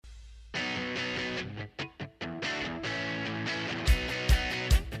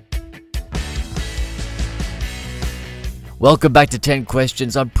Welcome back to 10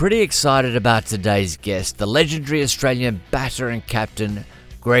 Questions. I'm pretty excited about today's guest, the legendary Australian batter and captain,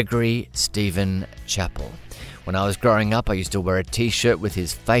 Gregory Stephen Chappell. When I was growing up, I used to wear a t-shirt with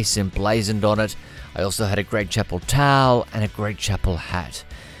his face emblazoned on it. I also had a Greg Chappell towel and a Greg Chappell hat.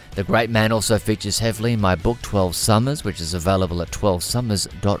 The great man also features heavily in my book 12 Summers, which is available at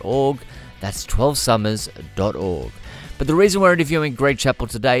 12summers.org. That's 12summers.org. But the reason we're interviewing Greg Chappell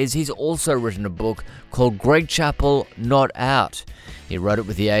today is he's also written a book called Greg Chappell Not Out. He wrote it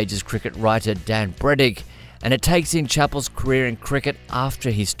with the Age's cricket writer Dan Bredig, and it takes in Chappell's career in cricket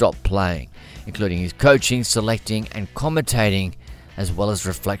after he stopped playing, including his coaching, selecting and commentating, as well as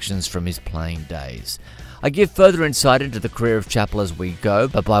reflections from his playing days. I give further insight into the career of Chappell as we go,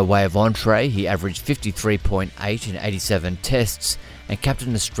 but by way of entree, he averaged 53.8 in 87 tests and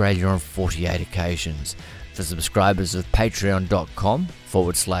captained Australia on 48 occasions. For subscribers of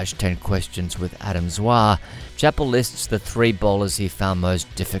patreon.com/10 questions with Adam Zwar, Chappell lists the 3 bowlers he found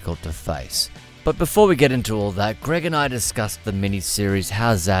most difficult to face. But before we get into all that, Greg and I discussed the mini-series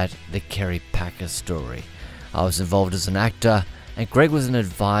How's That? The Kerry Packer story. I was involved as an actor, and Greg was an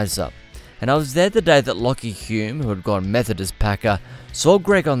advisor. And I was there the day that Lockie Hume, who had gone method as Packer, saw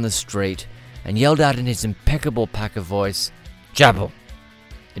Greg on the street and yelled out in his impeccable Packer voice, "Chappell!"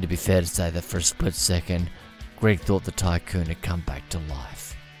 It'd be fair to say that for a split second, Greg thought the tycoon had come back to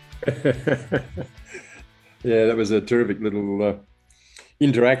life. Yeah, that was a terrific little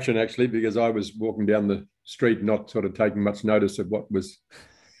interaction, actually, because I was walking down the street, not sort of taking much notice of what was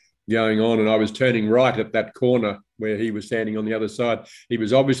going on, and I was turning right at that corner where he was standing on the other side.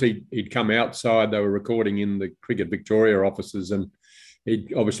 He'd come outside. They were recording in the Cricket Victoria offices, and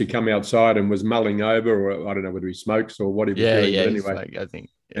he'd obviously come outside and was mulling over, or I don't know whether he smokes or what he was doing. Yeah, but anyway, I think.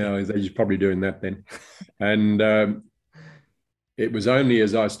 Yeah. He's probably doing that then. And it was only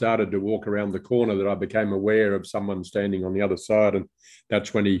as I started to walk around the corner that I became aware of someone standing on the other side, and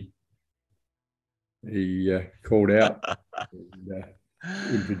that's when he called out and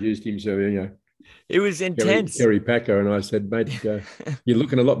introduced himself. It was intense. Kerry Packer, and I said, "Mate, you're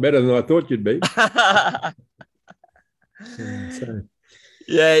looking a lot better than I thought you'd be." So.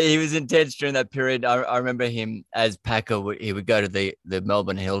 Yeah, he was intense during that period. I remember him as Packer. He would go to the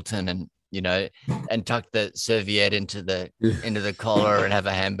Melbourne Hilton and and tuck the serviette into the collar and have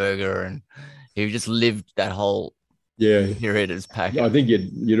a hamburger, and he just lived that whole period as Packer. I think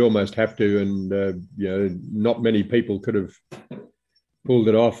you'd almost have to, and not many people could have pulled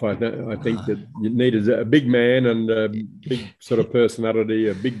it off. I think that you needed a big man and a big sort of personality,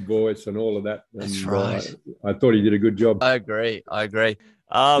 a big voice, and all of that. That's right. I thought he did a good job. I agree. I went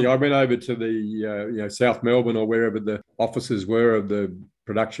over to the South Melbourne or wherever the offices were of the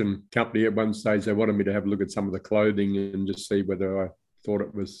production company at one stage. They wanted me to have a look at some of the clothing and just see whether I thought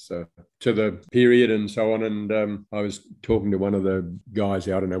it was to the period and so on. And I was talking to one of the guys.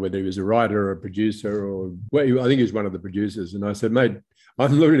 I don't know whether he was a writer or a producer or I think he was one of the producers. And I said, "Mate,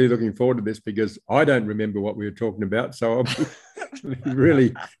 I'm literally looking forward to this because I don't remember what we were talking about. So I'm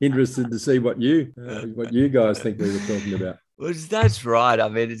really interested to see what you guys think we were talking about." Well, that's right. I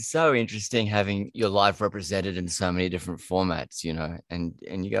mean, it's so interesting having your life represented in so many different formats, and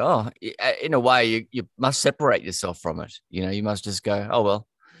you go, oh, in a way, you must separate yourself from it. You must just go, oh, well,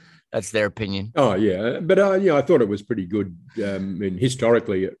 that's their opinion. Oh, yeah. But, I thought it was pretty good.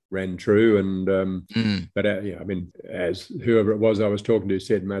 Historically, it ran true. And but, as whoever it was I was talking to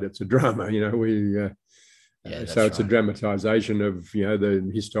said, "Mate, it's a drama." So it's a dramatization of, the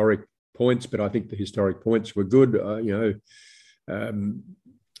historic points. But I think the historic points were good.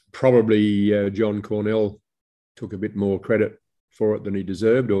 Probably John Cornell took a bit more credit for it than he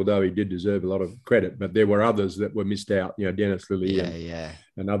deserved, although he did deserve a lot of credit. But there were others that were missed out, Dennis Lilly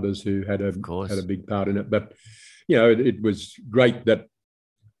and others who had a big part in it. But, it was great that,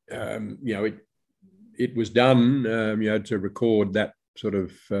 it was done, to record that sort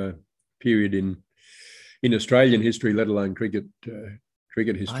of period in Australian history, let alone cricket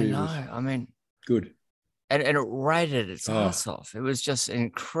history. I know. Good. And it rated its ass off. It was just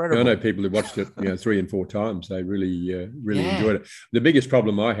incredible. I know people who watched it, 3 and 4 times. They really enjoyed it. The biggest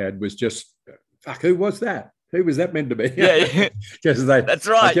problem I had was just, who was that? Who was that meant to be? Yeah. Because that's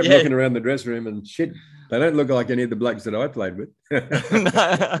right. I kept looking around the dressing room and shit, they don't look like any of the blokes that I played with.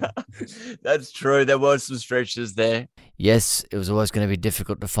 That's true. There were some stretches there. Yes, it was always going to be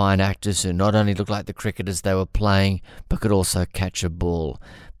difficult to find actors who not only looked like the cricketers they were playing, but could also catch a ball.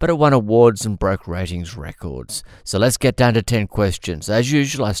 But it won awards and broke ratings records. So let's get down to 10 questions. As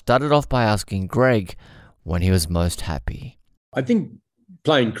usual, I started off by asking Greg when he was most happy. I think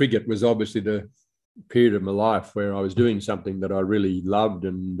playing cricket was obviously the period of my life where I was doing something that I really loved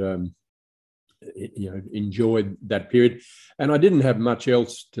and enjoyed that period. And I didn't have much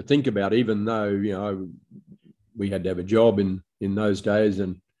else to think about, even though, we had to have a job in those days,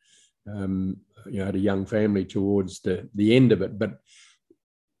 and, had a young family towards the end of it. But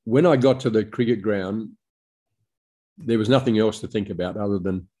when I got to the cricket ground, there was nothing else to think about other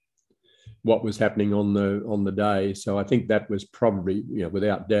than what was happening on the day. So I think that was probably,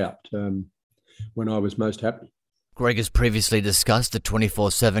 without doubt, when I was most happy. Greg has previously discussed the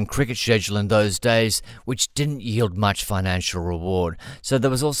 24/7 cricket schedule in those days, which didn't yield much financial reward. So there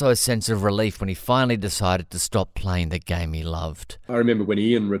was also a sense of relief when he finally decided to stop playing the game he loved. I remember when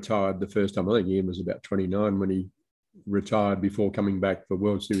Ian retired the first time. I think Ian was about 29 when he retired before coming back for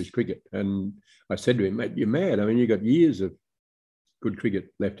World Series cricket. And I said to him, "Mate, you're mad. I mean, you've got years of good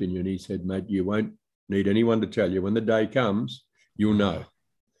cricket left in you." And he said, "Mate, you won't need anyone to tell you. When the day comes, you'll know."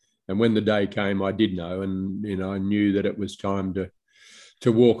 And when the day came, I did know, and I knew that it was time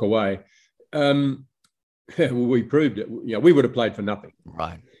to walk away. We proved it. We would have played for nothing.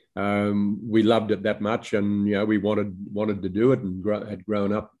 Right. We loved it that much, and we wanted to do it, and had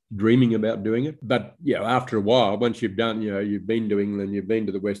grown up dreaming about doing it. But after a while, once you've done, you've been to England, you've been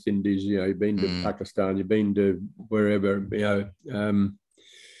to the West Indies, you've been to Pakistan, you've been to wherever,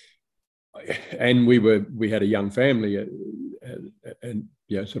 and we had a young family, and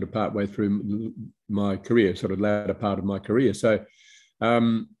sort of partway through my career, sort of latter part of my career. So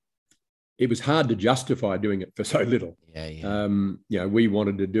it was hard to justify doing it for so little. We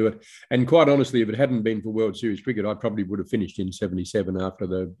wanted to do it. And quite honestly, if it hadn't been for World Series cricket, I probably would have finished in 77 after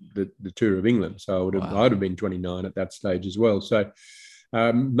the tour of England. So I would have been 29 at that stage as well. So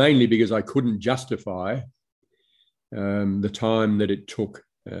mainly because I couldn't justify the time that it took,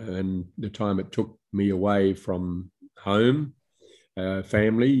 and the time it took me away from home,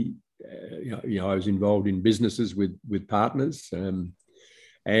 family. I was involved in businesses with partners, and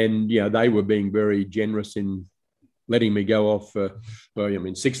they were being very generous in letting me go off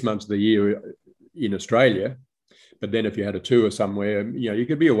 6 months of the year in Australia. But then if you had a tour somewhere, you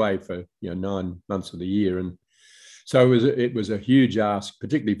could be away for 9 months of the year. And so it was a huge ask,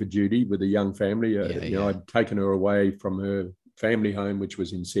 particularly for Judy with a young family. I'd taken her away from her family home, which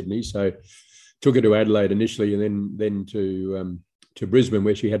was in Sydney. So took her to Adelaide initially, and then to Brisbane,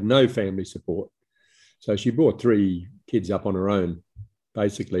 where she had no family support. So she brought 3 kids up on her own.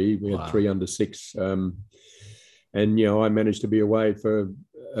 Basically, we had 3 under 6. And, I managed to be away for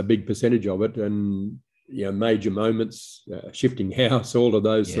a big percentage of it. And, major moments, shifting house, all of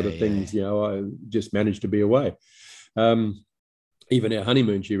those sort of things, I just managed to be away. Even our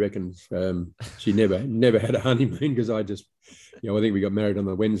honeymoon, she reckons, she never had a honeymoon, because I just, I think we got married on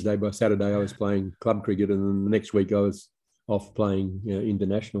the Wednesday. By Saturday, I was playing club cricket, and then the next week I was off playing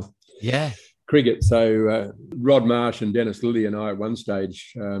international cricket. So Rod Marsh and Dennis Lilly and I, at one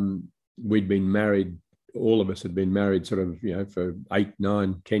stage, we'd been married. All of us had been married sort of, for 8,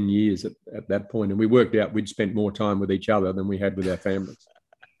 9, 10 years at that point. And we worked out we'd spent more time with each other than we had with our families.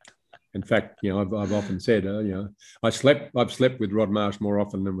 In fact, I've often said, I've slept with Rod Marsh more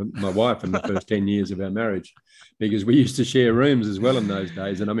often than with my wife in the first 10 years of our marriage, because we used to share rooms as well in those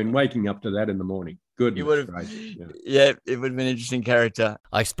days. And I mean, waking up to that in the morning. Good. It would have been an interesting character.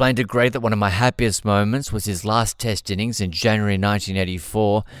 I explained to Greg that one of my happiest moments was his last Test innings in January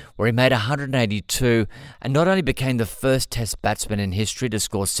 1984, where he made 182 and not only became the first Test batsman in history to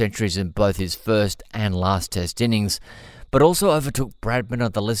score centuries in both his first and last Test innings, but also overtook Bradman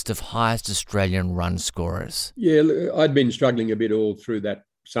on the list of highest Australian run scorers. Yeah, I'd been struggling a bit all through that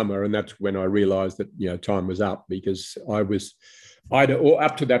summer, and that's when I realised that time was up, because up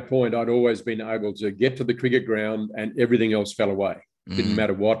to that point, I'd always been able to get to the cricket ground and everything else fell away. Didn't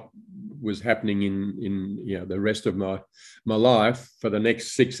matter what was happening in the rest of my life for the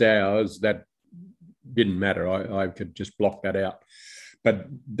next 6 hours. That didn't matter. I could just block that out. But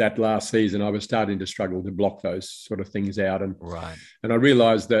that last season, I was starting to struggle to block those sort of things out. And I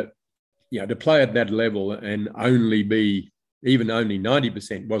realised that, to play at that level and only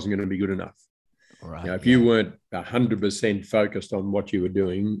 90% wasn't going to be good enough. If you weren't 100% focused on what you were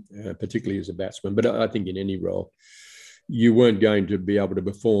doing, particularly as a batsman, but I think in any role, you weren't going to be able to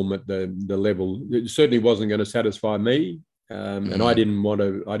perform at the level. It certainly wasn't going to satisfy me, and I didn't want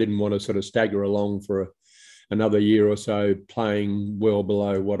to sort of stagger along for another year or so playing well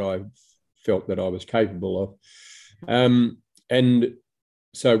below what I felt that I was capable of. And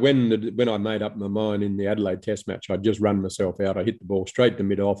so when I made up my mind in the Adelaide Test match, I'd just run myself out. I hit the ball straight to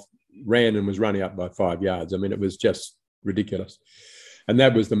mid-off, ran and was running up by 5 yards. I mean, it was just ridiculous. And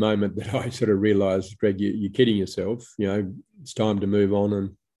that was the moment that I sort of realised, Greg, you're kidding yourself. It's time to move on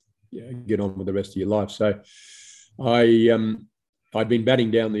and get on with the rest of your life. So I I'd been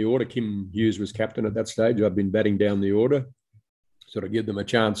batting down the order. Kim Hughes was captain at that stage. I'd been batting down the order, sort of give them a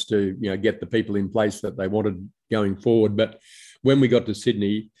chance to, get the people in place that they wanted going forward. But when we got to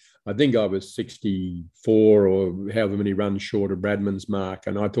Sydney, I think I was 64 or however many runs short of Bradman's mark.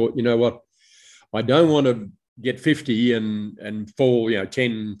 And I thought, you know what, I don't want to get 50 and fall,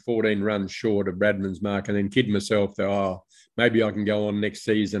 10, 14 runs short of Bradman's mark and then kid myself that, maybe I can go on next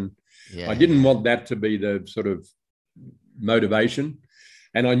season. I didn't want that to be the sort of motivation.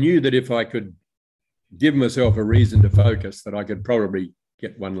 And I knew that if I could give myself a reason to focus, that I could probably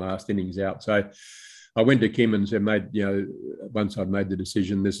get one last innings out. So I went to Kim and said, mate, once I'd made the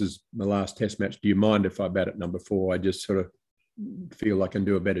decision, this is my last test match. Do you mind if I bat at number 4? I just sort of feel I can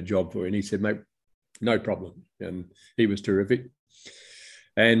do a better job for you. And he said, mate, no problem. And he was terrific.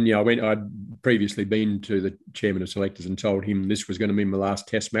 And, I'd previously been to the chairman of selectors and told him this was going to be my last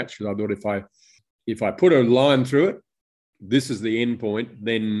test match, because I thought if I put a line through it, this is the end point,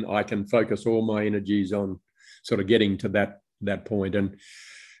 then I can focus all my energies on sort of getting to that point. And,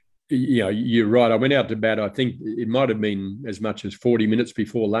 you're right. I went out to bat, I think it might have been as much as 40 minutes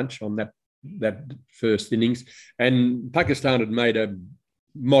before lunch on that first innings. And Pakistan had made a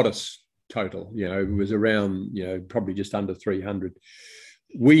modest total, it was around, probably just under 300.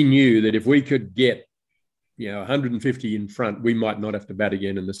 We knew that if we could get, 150 in front, we might not have to bat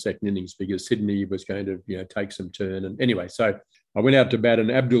again in the second innings, because Sydney was going to, take some turn. And anyway, so I went out to bat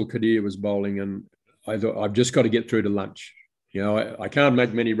and Abdul Qadir was bowling, and I thought, I've just got to get through to lunch. I can't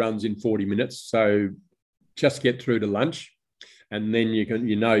make many runs in 40 minutes. So just get through to lunch. And then you've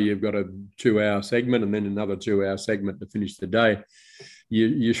got a 2-hour segment and then another 2-hour segment to finish the day.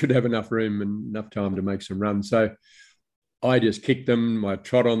 You should have enough room and enough time to make some runs. So I just kicked them, I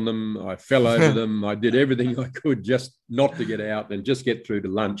trot on them, I fell over them, I did everything I could just not to get out and just get through to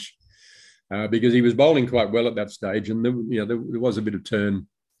lunch, because he was bowling quite well at that stage, and there was a bit of turn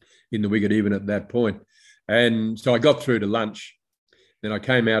in the wicket even at that point. And so I got through to lunch. Then I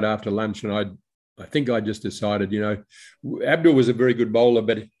came out after lunch, and I think I just decided, Abdul was a very good bowler,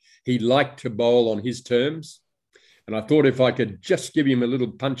 but he liked to bowl on his terms. And I thought if I could just give him a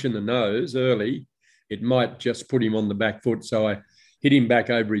little punch in the nose early, it might just put him on the back foot. So I hit him back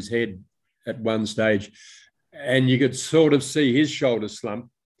over his head at one stage, and you could sort of see his shoulder slump,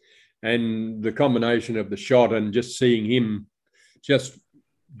 and the combination of the shot and just seeing him just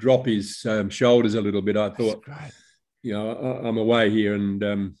drop his shoulders a little bit. I thought, I'm away here.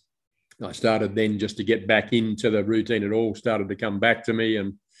 And I started then just to get back into the routine. It all started to come back to me.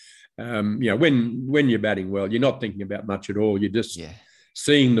 And, when you're batting well, you're not thinking about much at all. You're just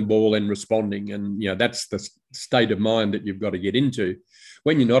seeing the ball and responding. And, that's the state of mind that you've got to get into.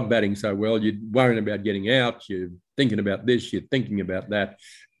 When you're not batting so well, you're worrying about getting out. You're thinking about this. You're thinking about that.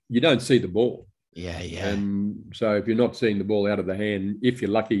 You don't see the ball. Yeah. And so if you're not seeing the ball out of the hand, if you're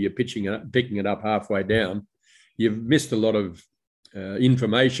lucky, you're picking it up halfway down, you've missed a lot of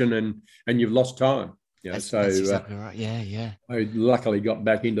information and you've lost time. That's exactly right. Yeah. I luckily got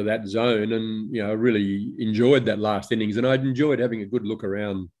back into that zone and, really enjoyed that last innings. And I'd enjoyed having a good look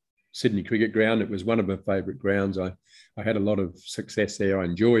around Sydney Cricket Ground. It was one of my favourite grounds. I had a lot of success there. I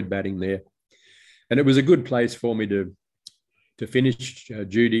enjoyed batting there. And it was a good place for me to finish.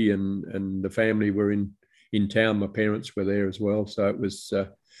 Judy and the family were in town. My parents were there as well. So it was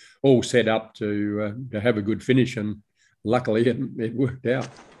all set up to have a good finish. And luckily it worked out.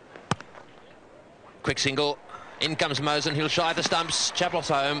 Quick single. In comes Mosen. He'll shy the stumps. Chappell's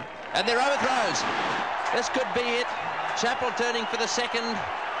home. And they're overthrows. This could be it. Chappell turning for the second.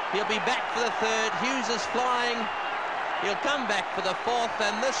 He'll be back for the third. Hughes is flying. He'll come back for the fourth.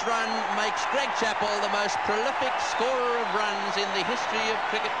 And this run makes Greg Chappell the most prolific scorer of runs in the history of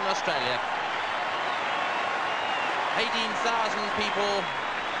cricket in Australia. 18,000 people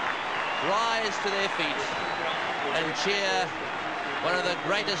rise to their feet and cheer one of the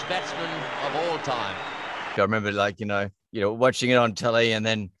greatest batsmen of all time. I remember, watching it on telly and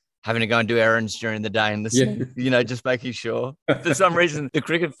then having to go and do errands during the day and listen, just making sure. For some reason, the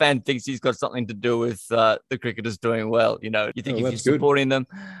cricket fan thinks he's got something to do with the cricketers doing well. You think if you're supporting them.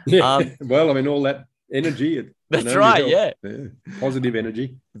 Yeah. Well, all that energy. That's right, yeah. Positive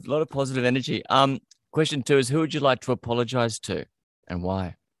energy. There's a lot of positive energy. Question 2 is, who would you like to apologise to and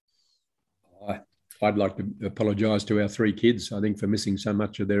why? I'd like to apologise to our 3 kids, I think, for missing so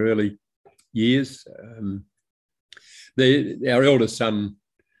much of their early years. Our eldest son,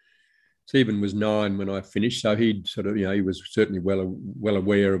 Stephen, was 9 when I finished, so he'd sort of, he was certainly well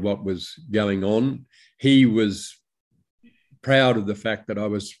aware of what was going on. He was proud of the fact that I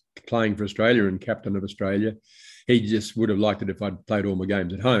was playing for Australia and captain of Australia. He just would have liked it if I'd played all my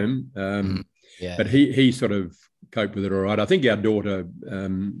games at home. But he sort of cope with it all right. I think our daughter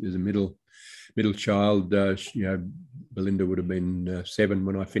is a middle child. Belinda would have been 7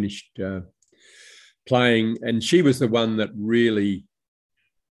 when I finished playing, and she was the one that really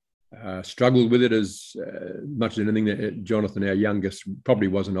struggled with it as much as anything. That Jonathan, our youngest, probably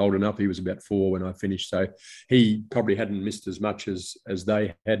wasn't old enough. He was about 4 when I finished, so he probably hadn't missed as much as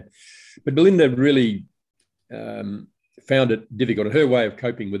they had. But Belinda really found it difficult. And her way of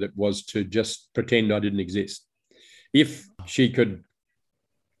coping with it was to just pretend I didn't exist. If she could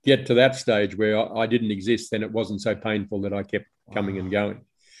get to that stage where I didn't exist, then it wasn't so painful that I kept coming and going.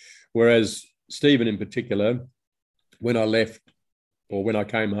 Whereas Stephen in particular, when I left or when I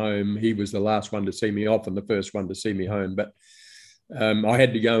came home, he was the last one to see me off and the first one to see me home. But I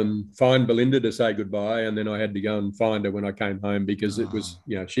had to go and find Belinda to say goodbye, and then I had to go and find her when I came home, because it was,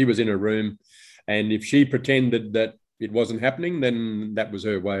 she was in her room, and if she pretended that it wasn't happening, then that was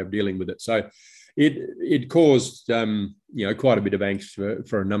her way of dealing with it. So it caused quite a bit of angst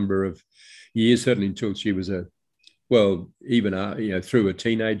for a number of years, certainly until she was through her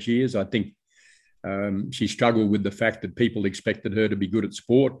teenage years. I think she struggled with the fact that people expected her to be good at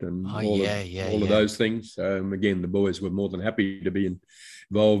sport and all of those things. Again, the boys were more than happy to be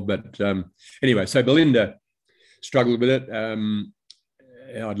involved. But anyway, so Belinda struggled with it.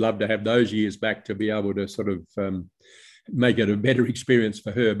 I'd love to have those years back to be able to sort of make it a better experience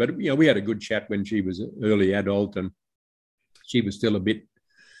for her. But, we had a good chat when she was an early adult and she was still a bit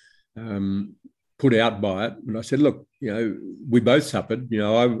put out by it. And I said, look, we both suffered.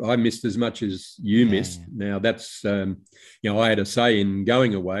 I missed as much as you missed. Now that's, I had a say in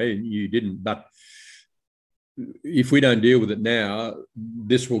going away and you didn't. But if we don't deal with it now,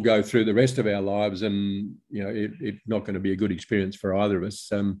 this will go through the rest of our lives, and it's not going to be a good experience for either of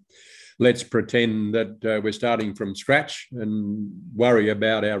us. Let's pretend that we're starting from scratch and worry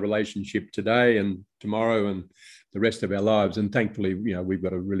about our relationship today and tomorrow and the rest of our lives. And thankfully, we've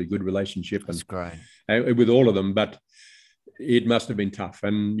got a really good relationship. That's great. With all of them, but it must have been tough.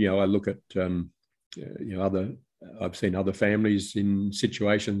 And I look at I've seen other families in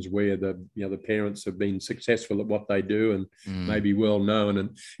situations where the parents have been successful at what they do and maybe well known,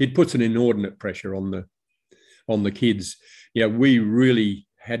 and it puts an inordinate pressure on the kids. We really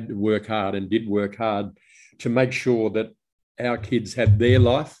had to work hard and did work hard to make sure that our kids had their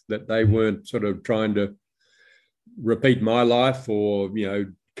life, that they weren't sort of trying to repeat my life or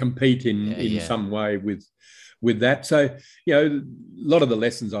compete in some way with that. So a lot of the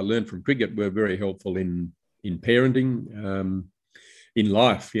lessons I learned from cricket were very helpful in parenting, in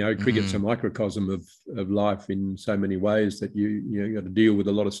life. Cricket's a microcosm of life in so many ways that you got to deal with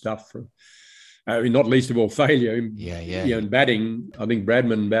a lot of stuff. Not least of all failure. In batting, I think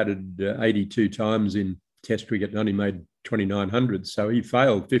Bradman batted 82 times in Test cricket and only made 2,900, so he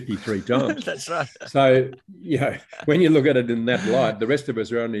failed 53 times. That's right. So when you look at it in that light, the rest of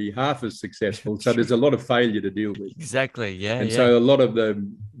us are only half as successful. So there's a lot of failure to deal with. Exactly. So a lot of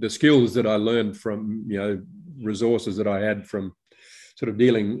the skills that I learned from resources that I had from sort of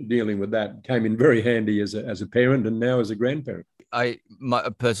dealing with that came in very handy as a parent and now as a grandparent. My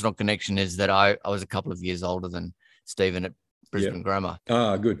personal connection is that I was a couple of years older than Stephen at Brisbane Grammar.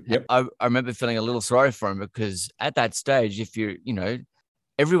 Ah, good. Yep. I remember feeling a little sorry for him because at that stage, if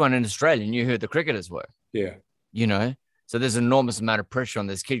everyone in Australia knew who the cricketers were. Yeah. So there's an enormous amount of pressure on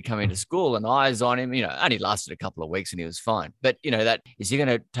this kid coming to school and eyes on him. Only lasted a couple of weeks and he was fine. But that is he going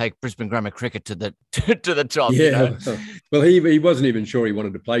to take Brisbane Grammar cricket to the top? Yeah. Well, he wasn't even sure he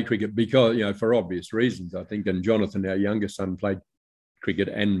wanted to play cricket because for obvious reasons, I think. And Jonathan, our youngest son, played cricket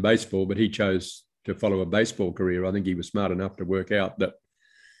and baseball, but he chose to follow a baseball career. I think he was smart enough to work out that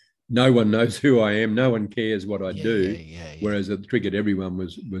no one knows who I am, no one cares what I do. Whereas at the cricket, everyone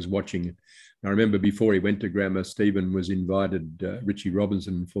was watching it. I remember before he went to Grammar, Stephen was invited. Richie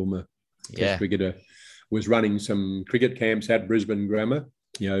Robinson, former Test cricketer, was running some cricket camps at Brisbane Grammar,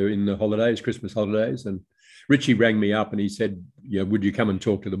 in the holidays, Christmas holidays. And Richie rang me up and he said, would you come and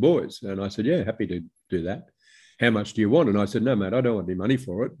talk to the boys? And I said, yeah, happy to do that. How much do you want? And I said, no, mate, I don't want any money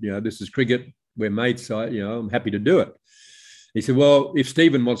for it. This is cricket. We're mates. I'm happy to do it. He said, well, if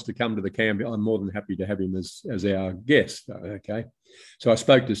Stephen wants to come to the camp, I'm more than happy to have him as our guest. Okay. So I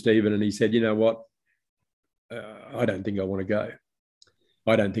spoke to Stephen and he said, you know what? I don't think I want to go.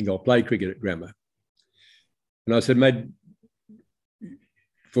 I don't think I'll play cricket at Grammar. And I said, mate,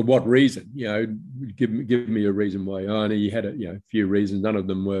 for what reason? Give me a reason why. And he had a few reasons. None of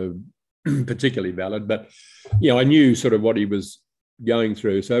them were particularly valid, but I knew sort of what he was going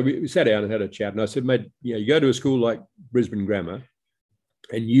through. So we sat down and had a chat, and I said, mate, you go to a school like Brisbane Grammar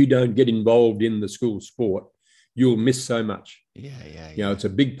and you don't get involved in the school sport, you'll miss so much. Yeah. You know, it's a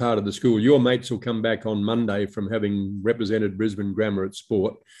big part of the school. Your mates will come back on Monday from having represented Brisbane Grammar at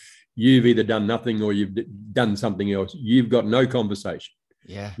sport. You've either done nothing or you've done something else. You've got no conversation.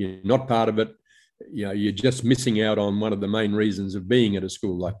 Yeah. You're not part of it. You know, you're just missing out on one of the main reasons of being at a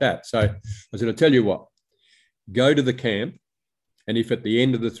school like that. So I said, I'll tell you what, go to the camp. And if at the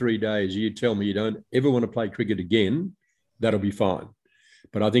end of the 3 days you tell me you don't ever want to play cricket again, that'll be fine.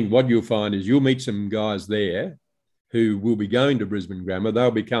 But I think what you'll find is you'll meet some guys there who will be going to Brisbane Grammar.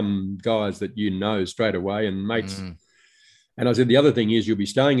 They'll become guys that you know straight away and mates. And I said, the other thing is you'll be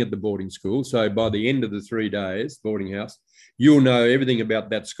staying at the boarding school. So by the end of the 3 days, boarding house, you'll know everything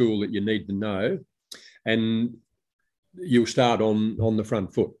about that school that you need to know. And you'll start on the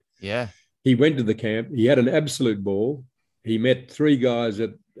front foot. Yeah. He went to the camp. He had an absolute ball. He met 3 guys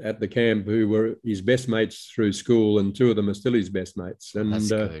at the camp who were his best mates through school, and 2 of them are still his best mates. And That's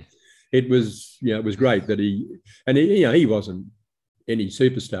good. it was great that he wasn't any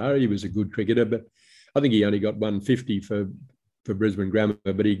superstar. He was a good cricketer, but I think he only got 150 for Brisbane Grammar.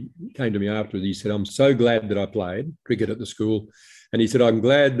 But he came to me afterwards. He said, I'm so glad that I played cricket at the school. And he said, I'm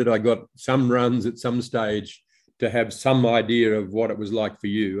glad that I got some runs at some stage to have some idea of what it was like for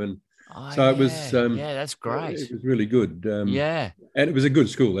you. And it was, that's great. It was really good. And it was a good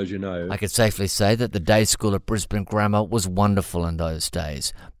school, as you know. I could safely say that the day school at Brisbane Grammar was wonderful in those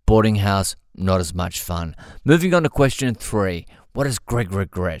days. Boarding house, not as much fun. Moving on to question 3. What does Greg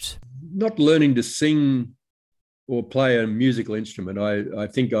regret? Not learning to sing or play a musical instrument. I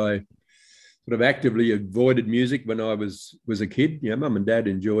think I sort of actively avoided music when I was a kid. You know, Mum and Dad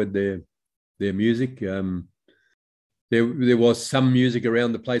enjoyed their music. There was some music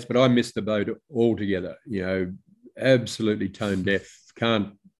around the place, but I missed the boat altogether. You know, absolutely tone deaf.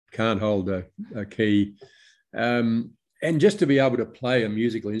 Can't hold a key. And just to be able to play a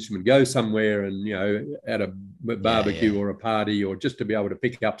musical instrument, go somewhere and, you know, at a barbecue or a party, or just to be able to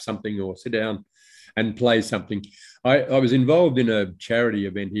pick up something or sit down and play something. I was involved in a charity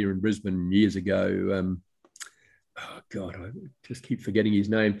event here in Brisbane years ago. I just keep forgetting his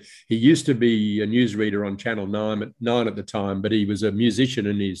name. He used to be a newsreader on Channel 9 at the time, but he was a musician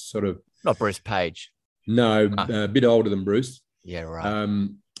and he's sort of... Not Bruce Page. No, a bit older than Bruce. Yeah, right.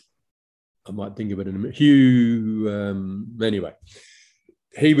 I might think of it in a minute. Hugh, anyway,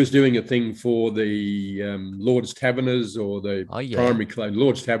 he was doing a thing for the Lord's Taverners or the primary club,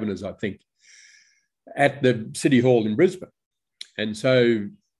 Lord's Taverners, I think, at the City Hall in Brisbane. And so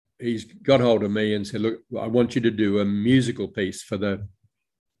he's got hold of me and said, look, I want you to do a musical piece for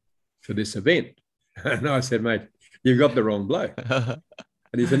this event. And I said, mate, you've got the wrong bloke. And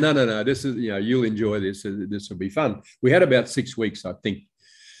he said, no, this is, you know, you'll enjoy this. This will be fun. We had about 6 weeks, I think.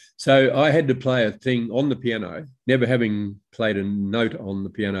 So I had to play a thing on the piano, never having played a note on the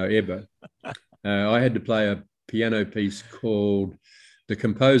piano ever. I had to play a piano piece called The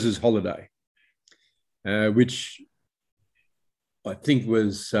Composer's Holiday, which I think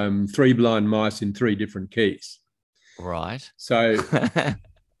was 3 blind mice in 3 different keys. Right. So,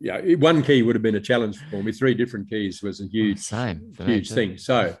 one key would have been a challenge for me. 3 different keys was a huge thing.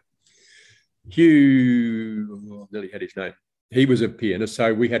 So Hugh, nearly had his name. He was a pianist,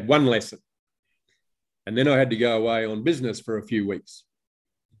 so we had 1 lesson. And then I had to go away on business for a few weeks.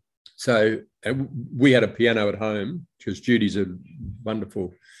 So we had a piano at home because Judy's a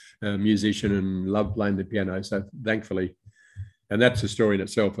wonderful musician and loved playing the piano. So thankfully, and that's a story in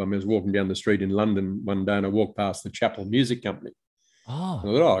itself. I was walking down the street in London one day and I walked past the Chappell Music Company. Oh. I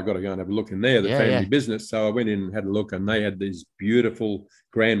thought, I've got to go and have a look in there, the family business. So I went in and had a look and they had these beautiful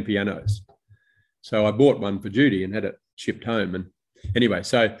grand pianos. So I bought one for Judy and had it shipped home. And anyway,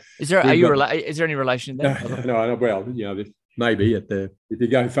 so is there any relation there? No, well, you know, maybe if you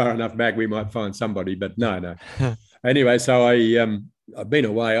go far enough back, we might find somebody, but no. Anyway, so I've been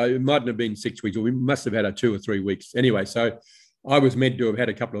away. It mightn't have been 6 weeks, or we must have had 2 or 3 weeks. Anyway, so I was meant to have had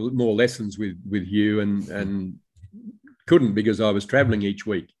a couple of more lessons with you and couldn't because I was traveling each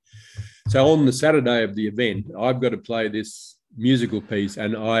week. So on the Saturday of the event, I've got to play this musical piece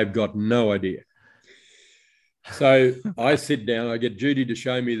and I've got no idea. So I sit down, I get Judy to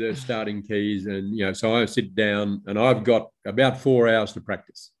show me the starting keys and, you know, so I sit down and I've got about 4 hours to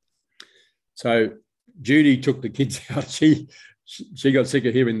practice. So Judy took the kids out. She got sick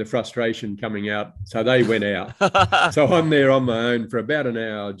of hearing the frustration coming out. So they went out. So I'm there on my own for about an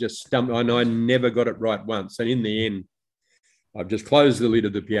hour, just stumped, and I never got it right once. And in the end, I've just closed the lid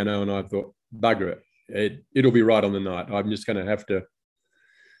of the piano and I thought, bugger it. It'll be right on the night. I'm just going to have to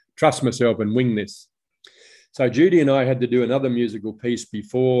trust myself and wing this. So Judy and I had to do another musical piece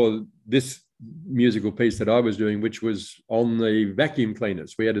before this musical piece that I was doing, which was on the vacuum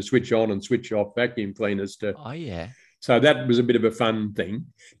cleaners. We had to switch on and switch off vacuum cleaners to. Oh, yeah. So that was a bit of a fun thing.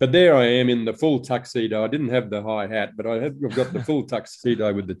 But there I am in the full tuxedo. I didn't have the high hat, but I've got the full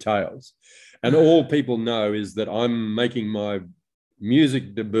tuxedo with the tails. And all people know is that I'm making my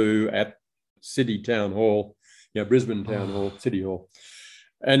music debut at City Town Hall, Brisbane Town Hall, City Hall.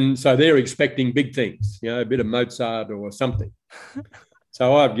 And so they're expecting big things, a bit of Mozart or something.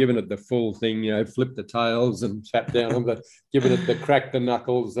 So I've given it the full thing, flipped the tails and sat down and given it the crack the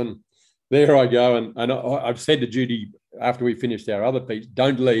knuckles. And there I go. And I've said to Judy after we finished our other piece,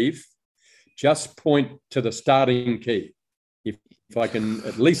 don't leave, just point to the starting key. If I can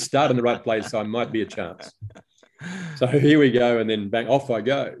at least start in the right place, I might be a chance. So here we go. And then bang, off I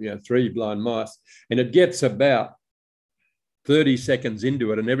go, 3 blind mice. And it gets about 30 seconds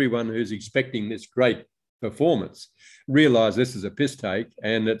into it, and everyone who's expecting this great performance realise this is a piss take,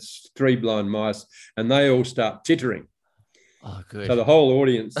 and it's 3 blind mice, and they all start tittering. Oh, good. So the whole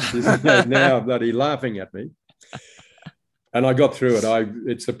audience is now bloody laughing at me. And I got through it.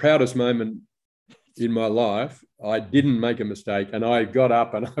 It's the proudest moment in my life. I didn't make a mistake, and I got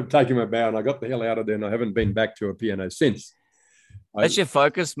up and I've taken my bow and I got the hell out of there, and I haven't been back to a piano since. That's your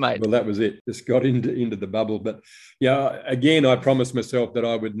focus, mate. Well, that was it. Just got into the bubble. But again, I promised myself that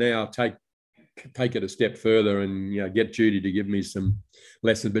I would now take it a step further and get Judy to give me some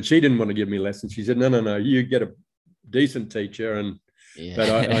lessons. But she didn't want to give me lessons. She said, no, you get a decent teacher. But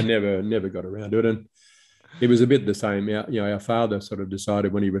I never got around to it. And it was a bit the same. Our father sort of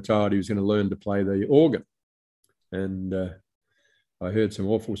decided when he retired he was going to learn to play the organ. And I heard some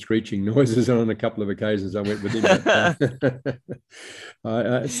awful screeching noises on a couple of occasions. I went with him.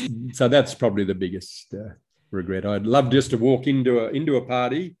 So that's probably the biggest regret. I'd love just to walk into a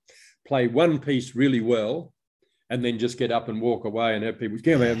party, play one piece really well, and then just get up and walk away and have people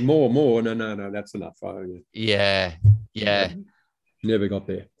go, have more. No, that's enough. Yeah. Never got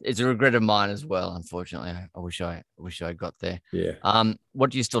there. It's a regret of mine as well. Unfortunately, I wish I got there. Yeah.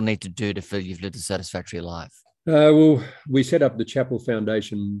 What do you still need to do to feel you've lived a satisfactory life? Well, we set up the Chappell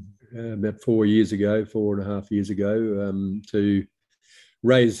Foundation about 4.5 years ago to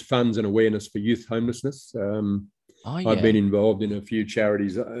raise funds and awareness for youth homelessness. I've been involved in a few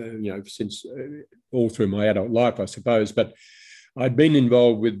charities, since all through my adult life, I suppose. But I'd been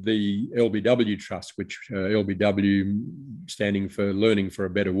involved with the LBW Trust, which LBW standing for Learning for a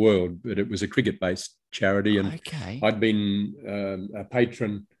Better World, but it was a cricket-based charity. And I'd been a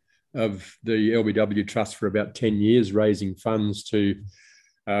patron of the LBW Trust for about 10 years, raising funds to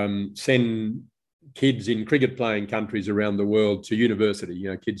send kids in cricket playing countries around the world to university,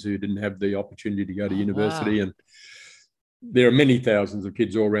 kids who didn't have the opportunity to go to university. Wow. And there are many thousands of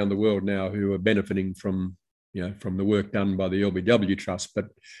kids all around the world now who are benefiting from the work done by the LBW Trust. But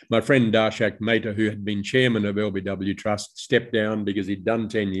my friend Darshak Mehta, who had been chairman of LBW Trust, stepped down because he'd done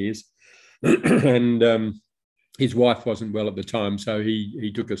 10 years. And his wife wasn't well at the time, so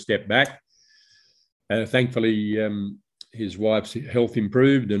he took a step back. Thankfully, his wife's health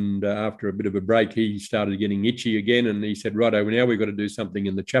improved, and after a bit of a break, he started getting itchy again, and he said, righto, now we've got to do something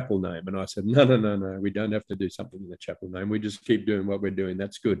in the Chappell name. And I said, no, we don't have to do something in the Chappell name. We just keep doing what we're doing.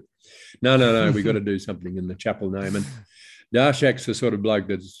 That's good. No, we've got to do something in the Chappell name. And Darshak's the sort of bloke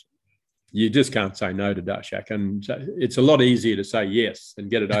that's, you just can't say no to Darshak. And it's a lot easier to say yes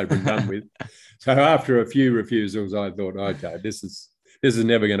and get it over and done with. So after a few refusals, I thought, okay, this is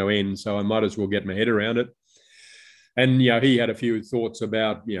never going to end, so I might as well get my head around it. And, he had a few thoughts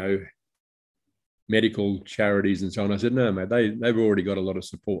about, medical charities and so on. I said, no, mate, they've already got a lot of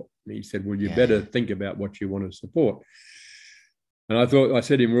support. And he said, well, you better think about what you want to support. And I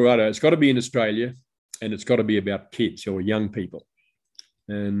said to him, righto, it's got to be in Australia and it's got to be about kids or young people.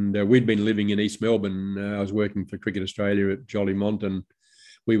 And we'd been living in East Melbourne. I was working for Cricket Australia at Jollymont, and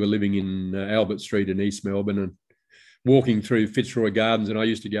we were living in Albert Street in East Melbourne and walking through Fitzroy Gardens. And I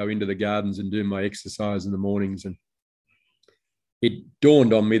used to go into the gardens and do my exercise in the mornings. And it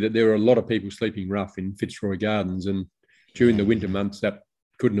dawned on me that there were a lot of people sleeping rough in Fitzroy Gardens. And during the winter months, that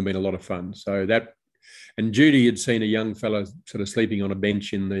couldn't have been a lot of fun. So and Judy had seen a young fellow sort of sleeping on a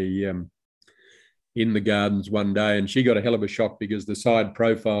bench in the gardens one day, and she got a hell of a shock because the side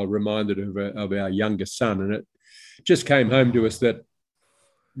profile reminded her of our youngest son. And it just came home to us that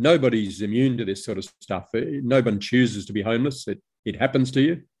nobody's immune to this sort of stuff. No one chooses to be homeless. It happens to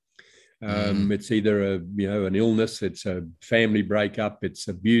you. It's either an illness, it's a family breakup, it's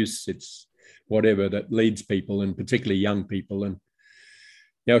abuse, it's whatever that leads people, and particularly young people. And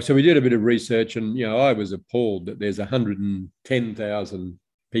so we did a bit of research, and I was appalled that there's 110,000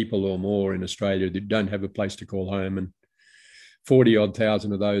 people or more in Australia that don't have a place to call home. And 40 odd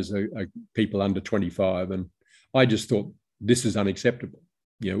thousand of those are people under 25. And I just thought, this is unacceptable.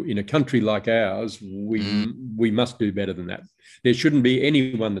 In a country like ours, we must do better than that. There shouldn't be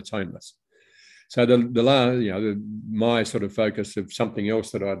anyone that's homeless. So my sort of focus of something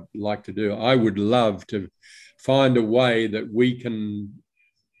else that I'd like to do, I would love to find a way that we can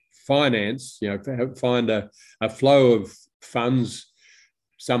finance, find a flow of funds,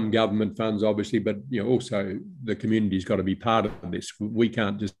 some government funds, obviously, but also the community's got to be part of this. We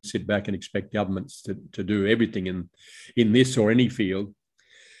can't just sit back and expect governments to do everything in this or any field.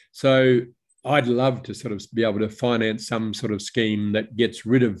 So I'd love to sort of be able to finance some sort of scheme that gets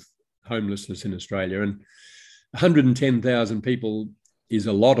rid of homelessness in Australia. And 110,000 people is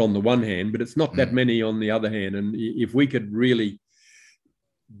a lot on the one hand, but it's not that many on the other hand. And if we could really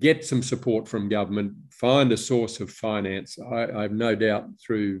get some support from government, find a source of finance, I have no doubt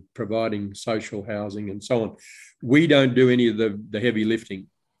through providing social housing and so on. We don't do any of the heavy lifting.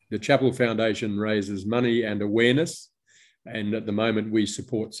 The Chappell Foundation raises money and awareness. And at the moment, we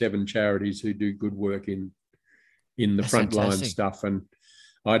support 7 charities who do good work in the frontline stuff. And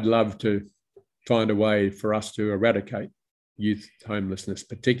I'd love to find a way for us to eradicate youth homelessness,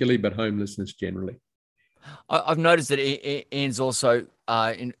 particularly, but homelessness generally. I've noticed that Ian's also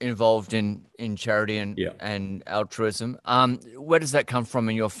involved in charity and altruism. Where does that come from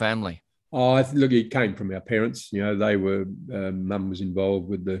in your family? Look, it came from our parents. They were, Mum was involved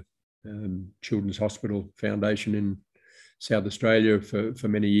with the Children's Hospital Foundation in South Australia for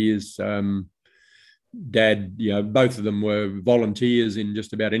many years. Dad, both of them were volunteers in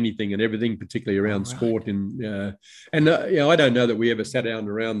just about anything and everything, particularly around sport. I don't know that we ever sat down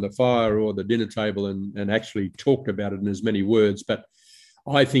around the fire or the dinner table and actually talked about it in as many words. But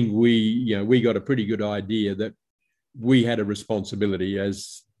I think we got a pretty good idea that we had a responsibility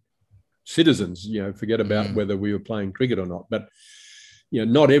as citizens. Forget about whether we were playing cricket or not, but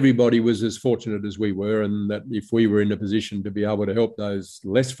not everybody was as fortunate as we were, and that if we were in a position to be able to help those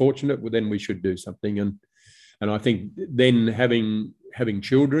less fortunate, well, then we should do something. And I think then having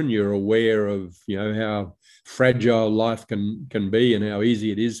children, you're aware of how fragile life can be and how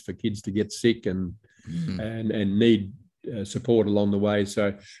easy it is for kids to get sick and need support along the way.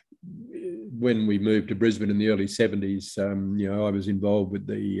 So when we moved to Brisbane in the early 70s, I was involved with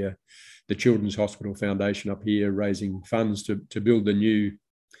the Children's Hospital Foundation up here, raising funds to build the new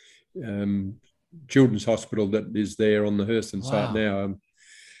children's hospital that is there on the Hurston site now.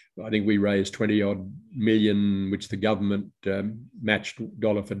 I think we raised 20 odd million, which the government matched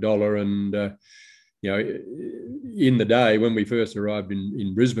dollar for dollar. And, in the day when we first arrived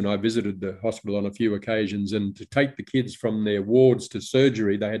in Brisbane, I visited the hospital on a few occasions, and to take the kids from their wards to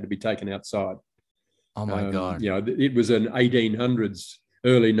surgery, they had to be taken outside. Oh my God. It was an 1800s,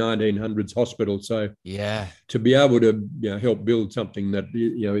 early 1900s hospital. So to be able to help build something that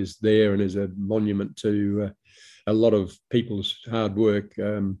is there and is a monument to a lot of people's hard work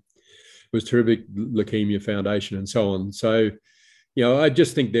was terrific. Leukemia Foundation and so on. So I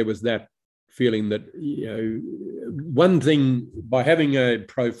just think there was that feeling that one thing, by having a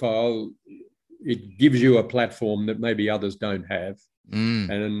profile, it gives you a platform that maybe others don't have,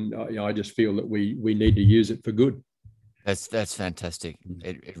 and I just feel that we need to use it for good. That's fantastic.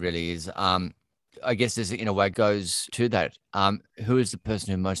 It really is. I guess this, in a way, goes to that. Who is the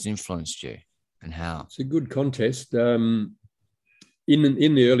person who most influenced you, and how? It's a good contest. In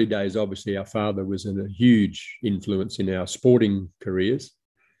the early days, obviously, our father was a huge influence in our sporting careers.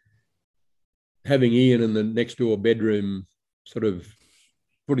 Having Ian in the next door bedroom, sort of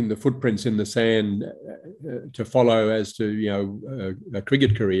putting the footprints in the sand to follow as to a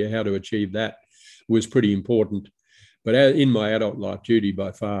cricket career, how to achieve that, was pretty important. But in my adult life, Judy,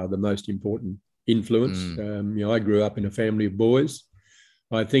 by far the most important influence. I grew up in a family of boys.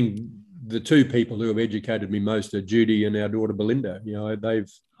 I think the 2 people who have educated me most are Judy and our daughter Belinda.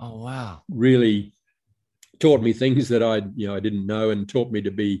 They've really taught me things that I didn't know, and taught me to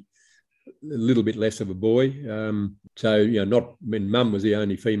be a little bit less of a boy. Mum was the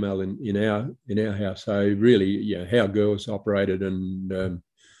only female in our house. So really, how girls operated, and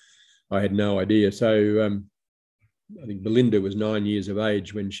I had no idea. So I think Belinda was 9 years of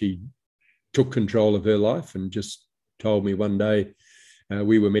age when she took control of her life, and just told me one day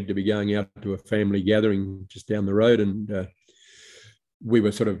we were meant to be going out to a family gathering just down the road, and we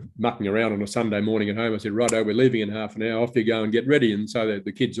were sort of mucking around on a Sunday morning at home. I said, righto, we're leaving in half an hour, off you go and get ready. And so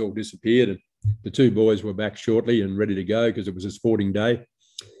the kids all disappeared, and the 2 boys were back shortly and ready to go because it was a sporting day.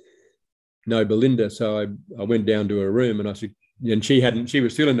 No Belinda. So I went down to her room, and I said, and she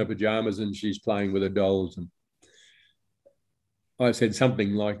was still in her pajamas, and she's playing with her dolls. And I said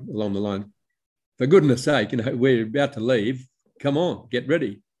something like along the line, for goodness sake, we're about to leave. come on, get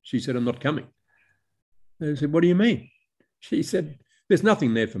ready. She said, I'm not coming. And I said, what do you mean? She said, there's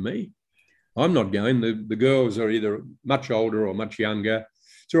nothing there for me. I'm not going. The girls are either much older or much younger.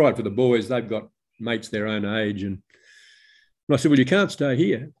 It's all right for the boys. They've got mates their own age. And I said, well, you can't stay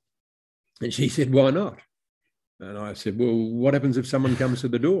here. And she said, why not? And I said, well, what happens if someone comes to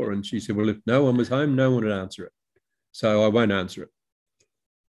the door? And she said, well, if no one was home, no one would answer it. So I won't answer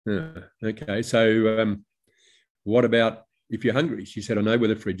it. Okay. So what about if you're hungry? She said, I know where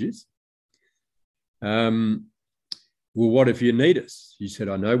the fridge is. Well, what if you need us? She said,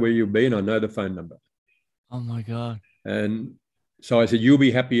 I know where you'll be and I know the phone number. Oh, my God. And so I said, you'll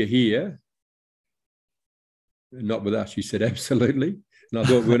be happier here, not with us. She said, absolutely. And I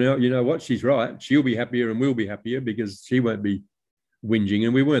thought, well, now, you know what? She's right. She'll be happier and we'll be happier because she won't be whinging.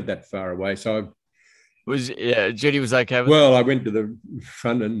 And we weren't that far away. So Judy was okay with I went to the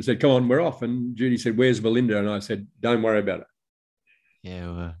front and said, come on, we're off. And Judy said, where's Belinda? And I said, don't worry about it.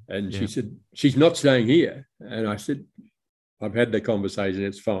 Yeah. And she said, she's not staying here. And I said, I've had the conversation.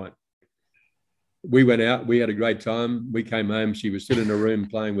 It's fine. We went out. We had a great time. We came home. She was still in a room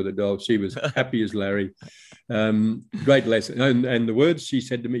playing with a doll. She was happy as Larry. Great lesson. And the words she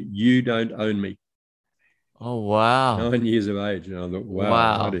said to me, you don't own me. Oh, wow. 9 years of age. And I thought,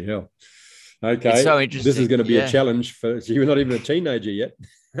 wow. Bloody hell. Okay. It's so interesting. This is going to be a challenge for, she was not even a teenager yet.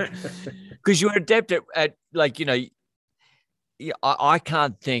 Because you were adept at like, you know, I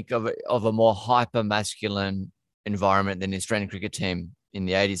can't think of a more hyper masculine environment than the Australian cricket team in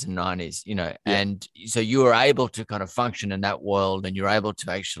the 80s and 90s, you know, and so you were able to kind of function in that world, and you're able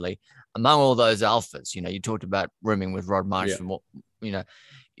to actually, among all those alphas, you know, you talked about rooming with Rod Marsh, and what, you know,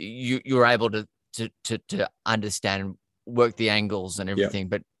 you were able to understand, work the angles and everything,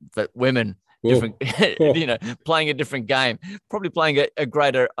 but women, different, you know, playing a different game, probably playing at a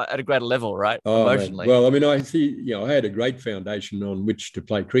greater level, right? Emotionally. Man. Well, I mean, I see, you know, I had a great foundation on which to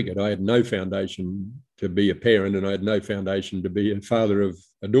play cricket. I had no foundation to be a parent, and I had no foundation to be a father of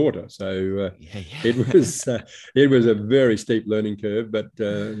a daughter. So it was a very steep learning curve, but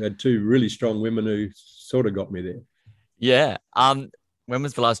had two really strong women who sort of got me there. Yeah. When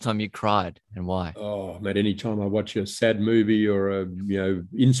was the last time you cried, and why? Oh, man, any time I watch a sad movie or a, you know,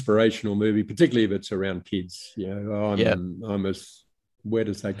 inspirational movie, particularly if it's around kids, you know, I'm as wet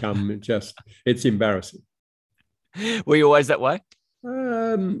as they come. It's embarrassing. Were you always that way?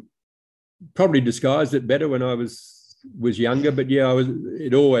 Probably disguised it better when I was younger, but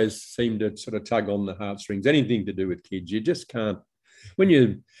it always seemed to sort of tug on the heartstrings. Anything to do with kids, you just can't. When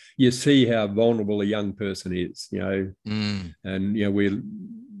you see how vulnerable a young person is, you know, and, you know, we're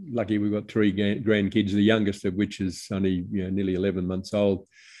lucky we've got 3 grandkids, the youngest of which is only, you know, nearly 11 months old.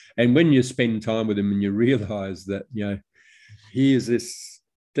 And when you spend time with them and you realise that, you know, here's this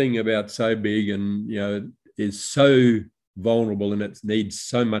thing about so big and, you know, is so vulnerable and it needs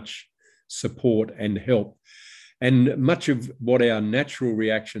so much support and help. And much of what our natural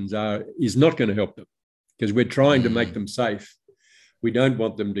reactions are is not going to help them because we're trying to make them safe. We don't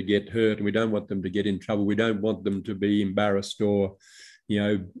want them to get hurt and we don't want them to get in trouble. We don't want them to be embarrassed or, you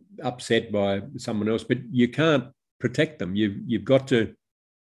know, upset by someone else, but you can't protect them. You've got to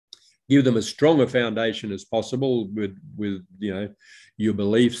give them as strong a foundation as possible with you know, your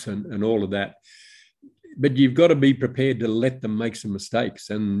beliefs and all of that. But you've got to be prepared to let them make some mistakes,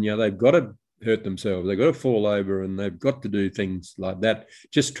 and, you know, they've got to hurt themselves. They've got to fall over and they've got to do things like that.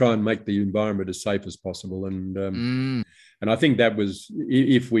 Just try and make the environment as safe as possible. And I think that was,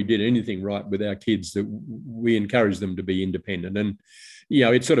 if we did anything right with our kids, that we encouraged them to be independent. And, you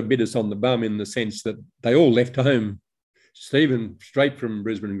know, it sort of bit us on the bum in the sense that they all left home. Stephen, straight from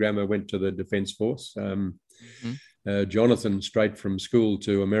Brisbane Grammar, went to the Defence Force. Jonathan, straight from school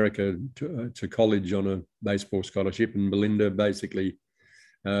to America to college on a baseball scholarship. And Belinda, basically,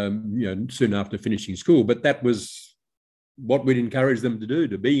 you know, soon after finishing school. But that was what we'd encourage them to do,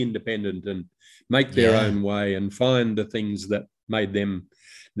 to be independent and make their own way and find the things that made them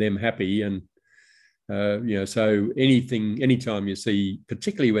happy. And, you know, so anytime you see,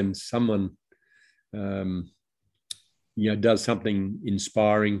 particularly when someone, you know, does something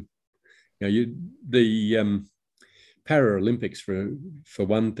inspiring, you know, the Paralympics for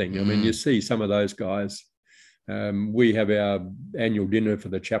one thing. I mean, you see some of those guys. We have our annual dinner for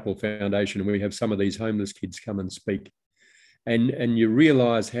the Chappell Foundation, and we have some of these homeless kids come and speak. And you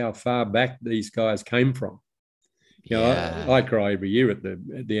realise how far back these guys came from. You know, I cry every year at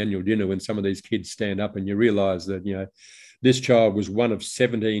the annual dinner when some of these kids stand up, and you realise that, you know, this child was one of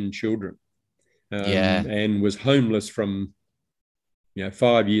 17 children, and was homeless from, you know,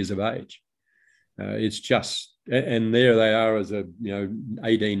 5 years of age. It's just and there they are as a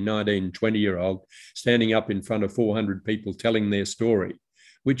 18, 19, 20-year-old standing up in front of 400 people telling their story,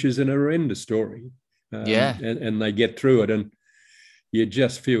 which is an horrendous story. And they get through it, and you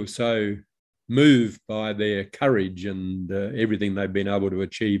just feel so moved by their courage and everything they've been able to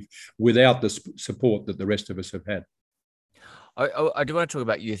achieve without the support that the rest of us have had. I do want to talk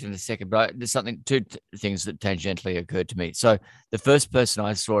about youth in a second, but there's two things that tangentially occurred to me. So the first person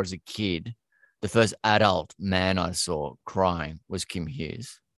I saw as a kid, the first adult man I saw crying was Kim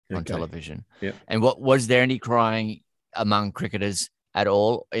Hughes on television. Yeah. And was there any crying among cricketers at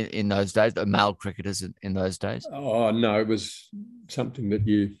all in those days, the male cricketers in those days? Oh, no, it was something that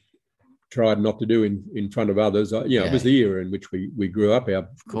you tried not to do in front of others. It was the era in which we grew up. Our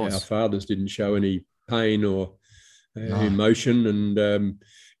fathers didn't show any pain or emotion. And,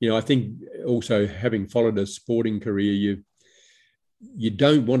 I think also having followed a sporting career, you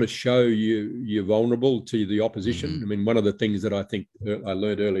don't want to show you're vulnerable to the opposition. Mm-hmm. I mean, one of the things that I think I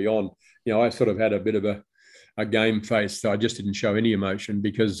learned early on, I sort of had a bit of a game face. So I just didn't show any emotion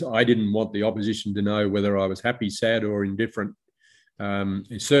because I didn't want the opposition to know whether I was happy, sad, or indifferent.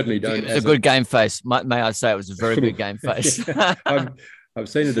 Certainly don't. It's a good game face. May I say it was a very good game face. I've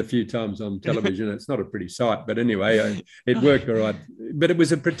seen it a few times on television. It's not a pretty sight, but anyway, it worked all right. But it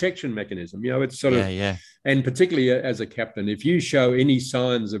was a protection mechanism. It's sort of, and particularly as a captain, if you show any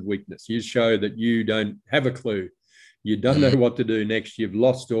signs of weakness, you show that you don't have a clue, you don't know what to do next, you've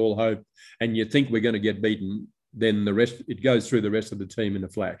lost all hope, and you think we're going to get beaten, then it goes through the rest of the team in a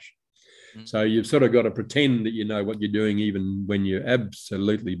flash. So you've sort of got to pretend that you know what you're doing, even when you're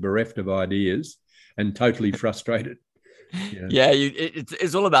absolutely bereft of ideas and totally frustrated.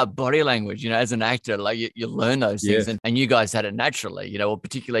 It's all about body language, as an actor, like you learn those things, and you guys had it naturally, or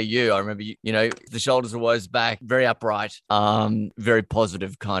particularly you. I remember, the shoulders are always back, very upright, very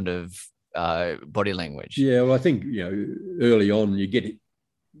positive kind of body language. Yeah, well, I think, early on you get it,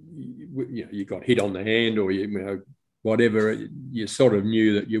 you got hit on the hand or, whatever, you sort of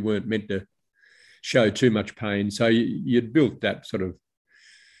knew that you weren't meant to show too much pain. So you'd built that sort of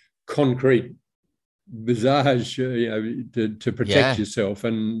concrete visage, to protect yourself.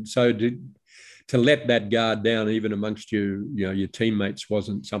 And so to let that guard down, even amongst your teammates,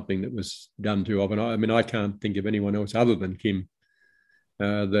 wasn't something that was done too often. I can't think of anyone else other than Kim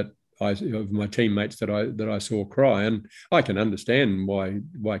of my teammates that I saw cry, and I can understand why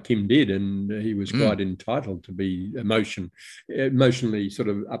Kim did, and he was quite entitled to be emotionally sort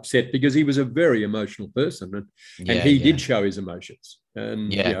of upset because he was a very emotional person, and he did show his emotions,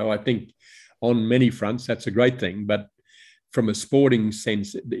 and I think on many fronts that's a great thing, but from a sporting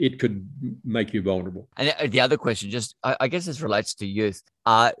sense, it could make you vulnerable. And the other question, just I guess this relates to youth.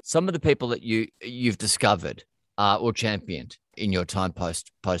 Some of the people that you've discovered or championed in your time post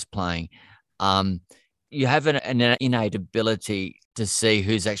playing, you have an innate ability to see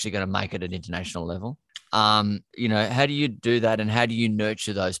who's actually going to make it at international level. How do you do that, and how do you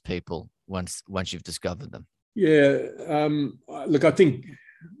nurture those people once you've discovered them? Look, I think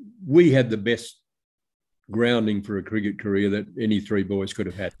we had the best grounding for a cricket career that any three boys could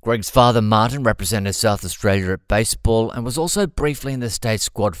have had. Greg's father, Martin, represented South Australia at baseball and was also briefly in the state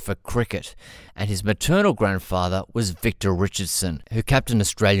squad for cricket. And his maternal grandfather was Victor Richardson, who captained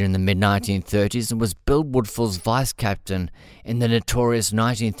Australia in the mid-1930s and was Bill Woodfull's vice-captain in the notorious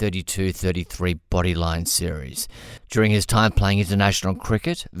 1932-33 Bodyline series. During his time playing international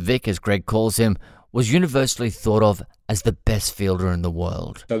cricket, Vic, as Greg calls him, was universally thought of as the best fielder in the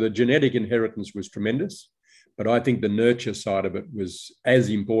world. So the genetic inheritance was tremendous, but I think the nurture side of it was as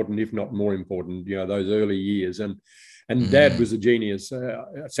important, if not more important, those early years. And Dad was a genius.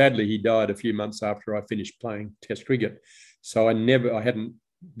 Sadly, he died a few months after I finished playing Test cricket. So I hadn't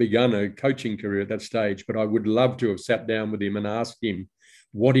begun a coaching career at that stage, but I would love to have sat down with him and asked him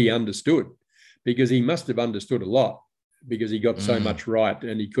what he understood, because he must have understood a lot, because he got so much right,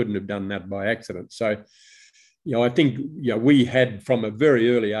 and he couldn't have done that by accident. So, I think, we had from a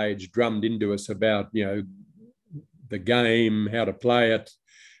very early age drummed into us about, the game, how to play it,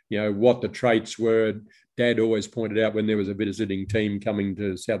 what the traits were. Dad always pointed out when there was a visiting team coming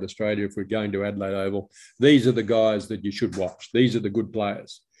to South Australia, if we're going to Adelaide Oval, these are the guys that you should watch. These are the good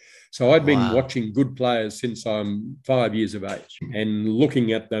players. So I'd been watching good players since I'm 5 years of age and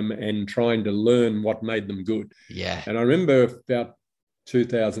looking at them and trying to learn what made them good. Yeah. And I remember about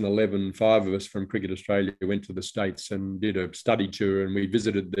 2011, 5 of us from Cricket Australia went to the States and did a study tour, and we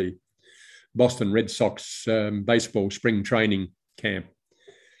visited the Boston Red Sox baseball spring training camp.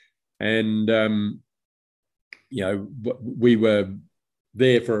 And, we were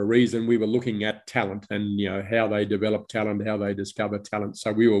there for a reason. We were looking at talent and, how they develop talent, how they discover talent.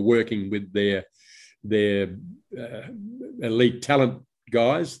 So we were working with their their elite talent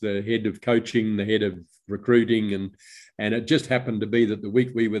guys, the head of coaching, the head of recruiting, and it just happened to be that the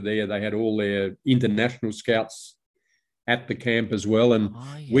week we were there, they had all their international scouts at the camp as well, and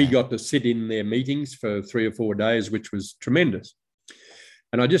we got to sit in their meetings for 3 or 4 days, which was tremendous.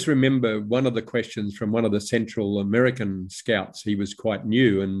 And I just remember one of the questions from one of the Central American scouts. He was quite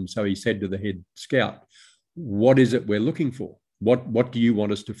new, and so he said to the head scout, "What is it we're looking for? What do you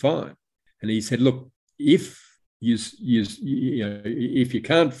want us to find?" And he said, "Look, if if you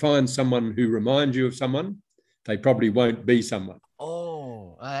can't find someone who reminds you of someone, they probably won't be someone."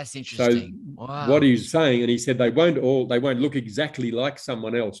 Oh, that's interesting. So what he's saying, and he said they won't look exactly like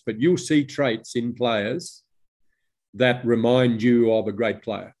someone else, but you'll see traits in players that remind you of a great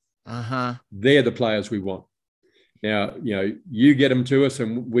player. They're the players we want. Now, you get them to us,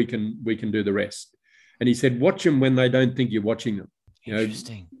 and we can do the rest. And he said, watch them when they don't think you're watching them.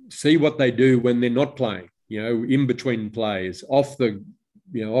 Interesting. See what they do when they're not playing. In between plays, off the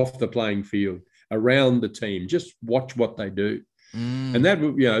playing field, around the team. Just watch what they do. And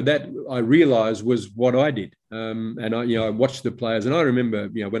that I realised was what I did. And I watched the players, and I remember,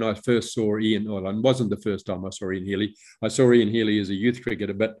 when I first saw Ian. Well, it wasn't the first time I saw Ian Healy. I saw Ian Healy as a youth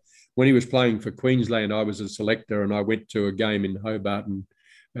cricketer, but when he was playing for Queensland, I was a selector, and I went to a game in Hobart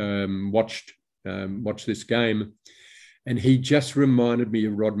and watched this game, and he just reminded me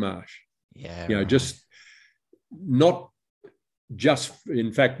of Rod Marsh. Yeah,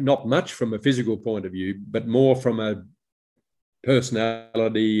 in fact, not much from a physical point of view, but more from a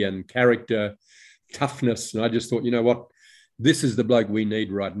personality and character, toughness. And I just thought, what, this is the bloke we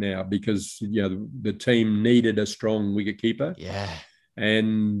need right now, because the team needed a strong wicketkeeper. Yeah.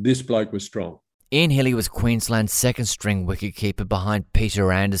 And this bloke was strong. Ian Healy was Queensland's second-string wicketkeeper behind Peter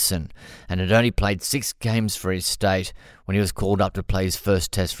Anderson, and had only played 6 games for his state when he was called up to play his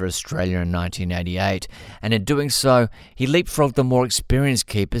first test for Australia in 1988. And in doing so, he leapfrogged the more experienced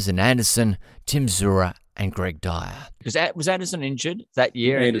keepers in Anderson, Tim Zura and Greg Dyer. Was Anderson injured that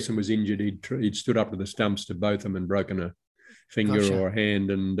year? Anderson was injured. He'd stood up to the stumps to both of them and broken a finger or a hand.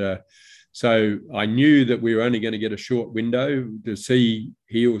 And so I knew that we were only going to get a short window to see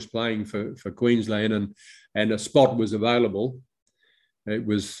Heels playing for Queensland, and a spot was available. It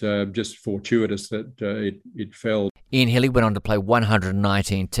was just fortuitous that it fell. Ian Healy went on to play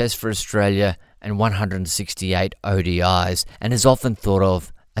 119 tests for Australia and 168 ODIs, and is often thought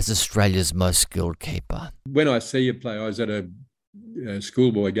of as Australia's most skilled keeper. When I see a player, I was at a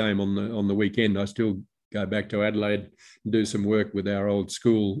schoolboy game on the weekend. I still go back to Adelaide and do some work with our old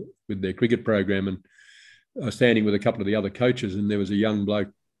school with their cricket program. And I was standing with a couple of the other coaches, and there was a young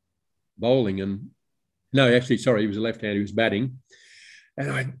bloke bowling. And he was a left-hander, he was batting.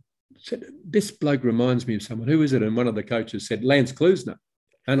 And I said, this bloke reminds me of someone. Who is it? And one of the coaches said, Lance Klusener.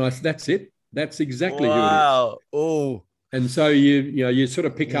 And I said, that's it. That's exactly who it is. Wow. Oh. And so you sort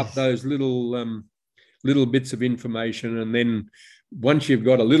of pick up those little bits of information, and then once you've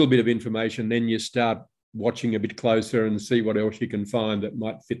got a little bit of information, then you start watching a bit closer and see what else you can find that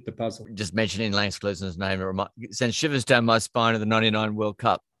might fit the puzzle. Just mentioning Lance Klusener's name, it sends shivers down my spine of the 99 World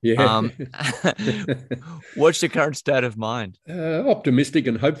Cup. Yeah. What's your current state of mind? Optimistic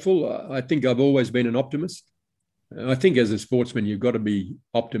and hopeful. I think I've always been an optimist. I think as a sportsman, you've got to be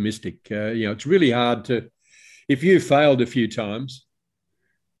optimistic. It's really hard to, if you failed a few times,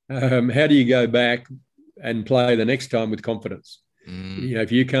 how do you go back and play the next time with confidence?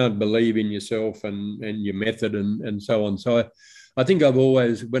 If you can't believe in yourself and your method and so on. So I think I've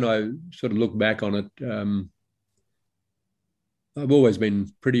always, when I sort of look back on it, I've always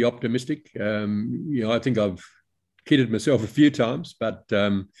been pretty optimistic. I think I've kidded myself a few times, but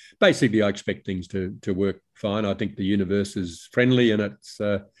basically I expect things to work fine. I think the universe is friendly, and it's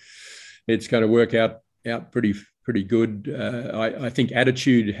going to work out pretty good. I think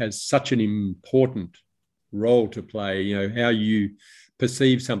attitude has such an important role to play, how you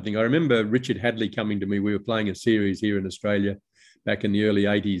perceive something. I remember Richard Hadley coming to me. We were playing a series here in Australia back in the early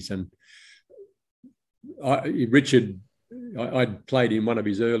 80s, and I'd played in one of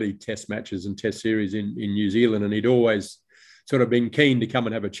his early test matches and test series in New Zealand, and he'd always sort of been keen to come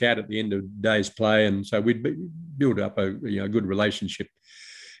and have a chat at the end of the day's play, and so we'd build up a good relationship.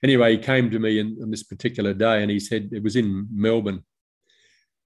 Anyway, he came to me on this particular day, and he said, it was in Melbourne,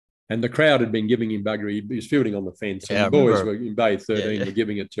 and the crowd had been giving him buggery. He was fielding on the fence, and the boys were in Bay 13 were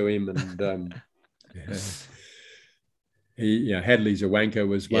giving it to him. And Hadley's a wanker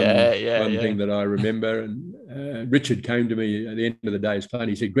was one thing that I remember. And Richard came to me at the end of the day's play, and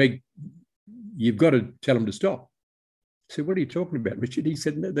he said, Greg, you've got to tell him to stop. I said, what are you talking about, Richard? He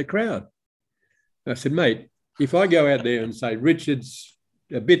said, the crowd. I said, mate, if I go out there and say, Richard's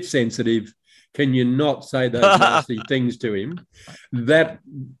a bit sensitive, can you not say those nasty things to him? That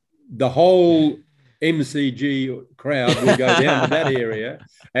the whole MCG crowd will go down to that area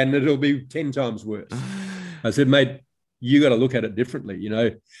and it'll be 10 times worse. I said, mate, you got to look at it differently. You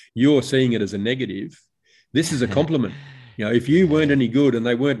know, you're seeing it as a negative. This is a compliment. You know, if you weren't any good and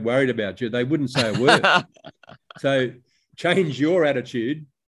they weren't worried about you, they wouldn't say a word. So change your attitude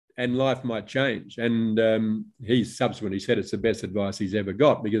and life might change. And he subsequently said it's the best advice he's ever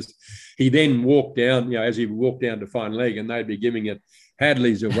got, because he then walked down, you know, as he walked down to Fine Leg and they'd be giving it,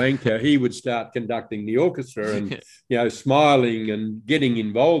 Hadley's a wanker, he would start conducting the orchestra and, you know, smiling and getting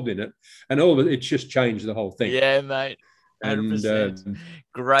involved in it. And all of it, it's just changed the whole thing. Yeah, mate. 100%. And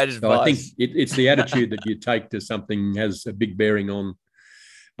great advice. So I think it's the attitude that you take to something has a big bearing on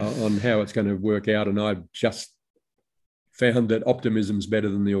how it's going to work out. And I've just found that optimism's better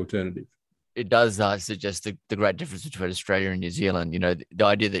than the alternative. It does suggest the great difference between Australia and New Zealand. You know, the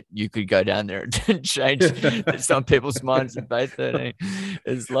idea that you could go down there and change some people's minds in Bay 13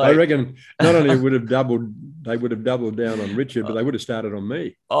 is like... I reckon not only they would have doubled down on Richard, but they would have started on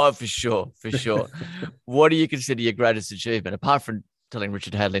me. Oh, for sure, for sure. What do you consider your greatest achievement, apart from telling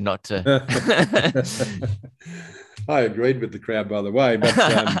Richard Hadley not to? I agreed with the crowd, by the way, but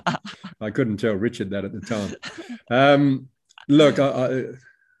I couldn't tell Richard that at the time. Look,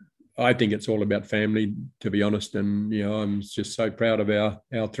 I think it's all about family, to be honest. And, you know, I'm just so proud of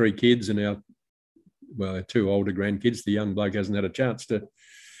our three kids and our two older grandkids. The young bloke hasn't had a chance to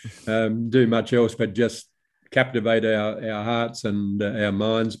do much else but just captivate our hearts and our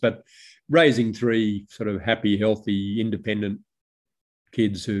minds. But raising three sort of happy, healthy, independent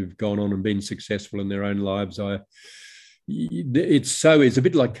kids who've gone on and been successful in their own lives, it's a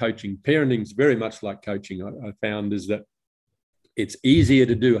bit like coaching. Parenting's very much like coaching. I found is that it's easier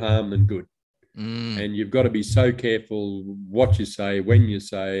to do harm than good. And you've got to be so careful what you say, when you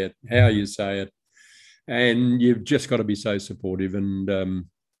say it, how you say it. And you've just got to be so supportive. And,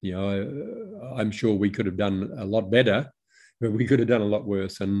 you know, I'm sure we could have done a lot better, but we could have done a lot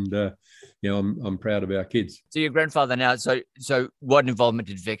worse. And, you know, I'm proud of our kids. So your grandfather now, so what involvement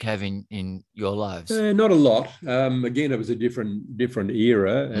did Vic have in your lives? Not a lot. Again, it was a different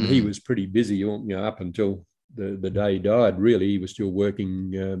era, and he was pretty busy, you know, up until the day he died. Really, he was still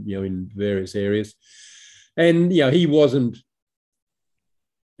working, you know, in various areas. And, you know, he wasn't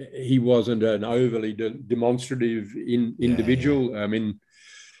an overly demonstrative individual. I mean,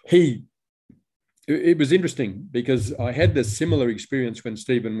 it was interesting because I had this similar experience when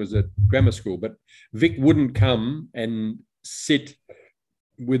Stephen was at grammar school, but Vic wouldn't come and sit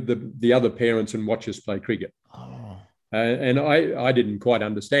with the other parents and watch us play cricket. Oh. And I didn't quite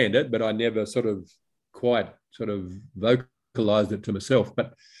understand it, but I never quite vocalized it to myself.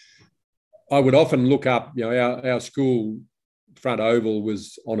 But I would often look up, you know, our school front oval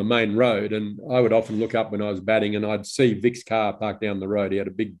was on a main road, and I would often look up when I was batting and I'd see Vic's car parked down the road. He had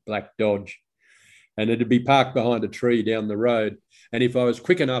a big black Dodge, and it'd be parked behind a tree down the road. And if I was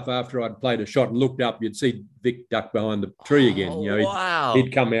quick enough after I'd played a shot and looked up, you'd see Vic duck behind the tree again. You know, wow.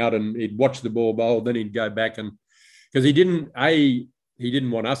 He'd come out and he'd watch the ball bowl, then he'd go back, and because he didn't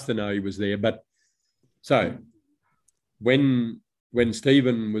want us to know he was there. But so when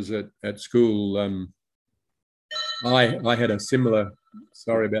Stephen was at school, I had a similar,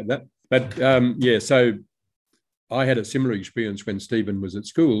 sorry about that. But so I had a similar experience when Stephen was at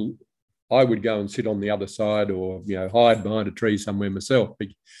school. I would go and sit on the other side or, you know, hide behind a tree somewhere myself.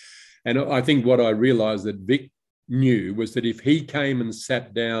 And I think what I realised that Vic knew was that if he came and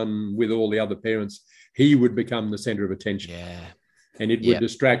sat down with all the other parents, he would become the centre of attention. Yeah. And it would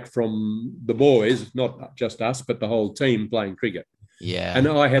distract from the boys, not just us, but the whole team playing cricket. Yeah. And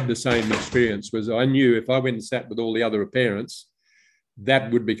I had the same experience. Was I knew if I went and sat with all the other parents, that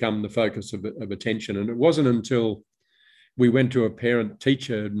would become the focus of attention. And it wasn't until we went to a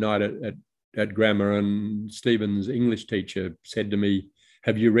parent-teacher night at grammar, and Stephen's English teacher said to me,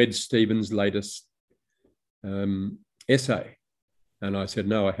 "Have you read Stephen's latest essay?" And I said,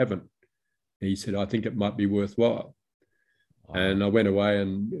 "No, I haven't." He said, "I think it might be worthwhile." Wow. And I went away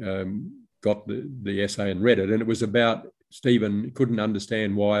and got the essay and read it. And it was about Stephen couldn't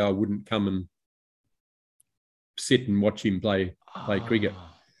understand why I wouldn't come and sit and watch him play cricket.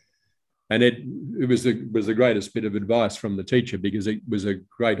 And it was the greatest bit of advice from the teacher, because it was a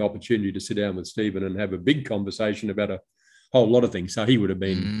great opportunity to sit down with Stephen and have a big conversation about a whole lot of things. So he would have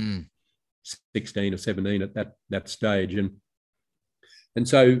been 16 or 17 at that stage. And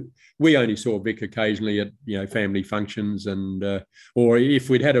so we only saw Vic occasionally at, you know, family functions, and or if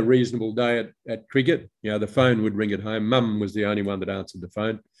we'd had a reasonable day at cricket, you know, the phone would ring at home. Mum was the only one that answered the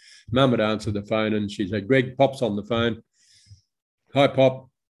phone. Mum would answer the phone and she'd say, "Greg, Pop's on the phone. Hi, Pop.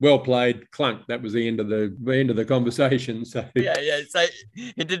 well played, clunk. That was the end of the conversation. So yeah. So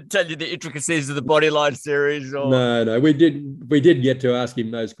he didn't tell you the intricacies of the Bodyline series, or no. We did get to ask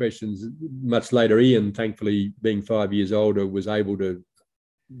him those questions much later. Ian, thankfully, being 5 years older, was able to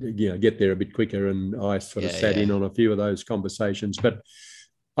get there a bit quicker, and I sort of sat in on a few of those conversations. But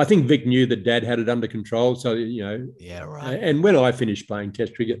I think Vic knew that Dad had it under control. So right. And when I finished playing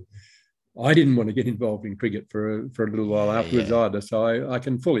Test cricket, I didn't want to get involved in cricket for a little while afterwards either. So I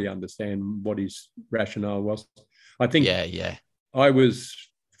can fully understand what his rationale was. I think I was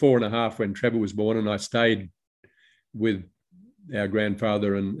 4.5 when Trevor was born, and I stayed with our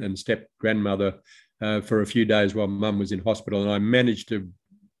grandfather and step-grandmother for a few days while Mum was in hospital. And I managed to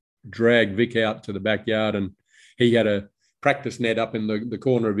drag Vic out to the backyard, and he had a practice net up in the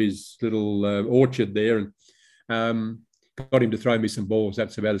corner of his little orchard there, and got him to throw me some balls.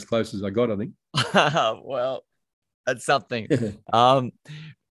 That's about as close as I got, I think. Well, that's something. Who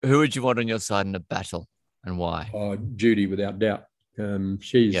would you want on your side in a battle, and why? Oh, Judy, without doubt.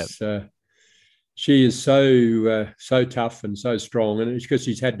 She is so tough and so strong, and it's because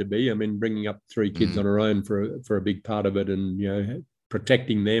she's had to be. I mean, bringing up 3 kids on her own for a big part of it, and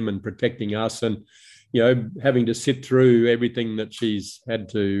protecting them and protecting us, and having to sit through everything that she's had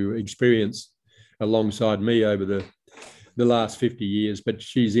to experience alongside me over the last 50 years. But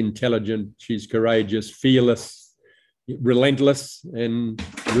she's intelligent, she's courageous, fearless, relentless, and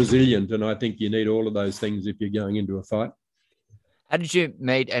resilient. And I think you need all of those things if you're going into a fight. How did you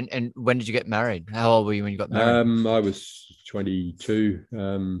meet, and when did you get married? How old were you when you got married? I was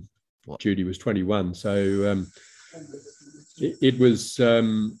 22. Judy was 21. So it was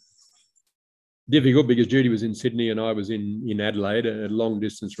difficult because Judy was in Sydney and I was in Adelaide. A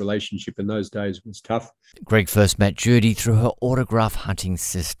long-distance relationship in those days was tough. Greg first met Judy through her autograph hunting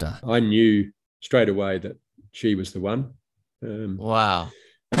sister. I knew straight away that she was the one. Wow.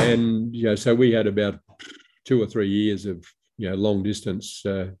 And, so we had about 2 or 3 years of, long-distance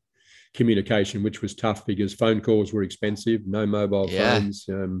communication, which was tough because phone calls were expensive, no mobile phones.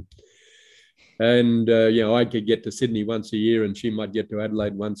 And I could get to Sydney once a year and she might get to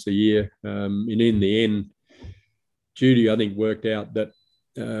Adelaide once a year. And in the end, Judy, I think, worked out that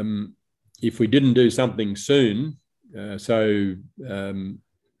if we didn't do something soon,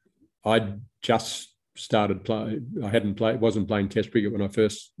 I'd just started playing. Wasn't playing Test cricket when I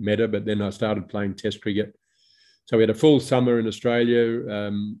first met her, but then I started playing Test cricket. So we had a full summer in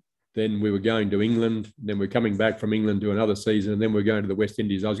Australia. Then we were going to England. Then we're coming back from England to another season. And then we're going to the West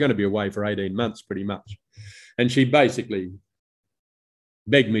Indies. I was going to be away for 18 months pretty much. And she basically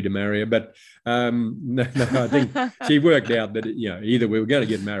begged me to marry her. But no, I think she worked out that, either we were going to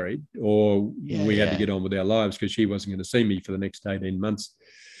get married or we had to get on with our lives because she wasn't going to see me for the next 18 months.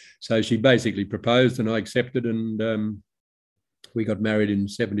 So she basically proposed and I accepted, and we got married in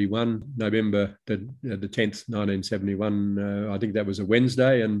 71, November the 10th, 1971. I think that was a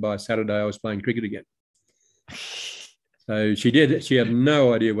Wednesday, and by Saturday I was playing cricket again. So she had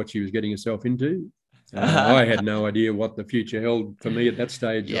no idea what she was getting herself into. I had no idea what the future held for me at that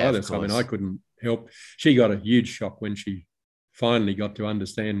stage either. So, I couldn't help. She got a huge shock when she finally got to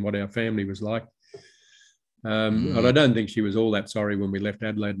understand what our family was like. And I don't think she was all that sorry when we left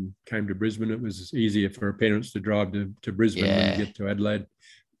Adelaide and came to Brisbane. It was easier for her parents to drive to Brisbane than to get to Adelaide.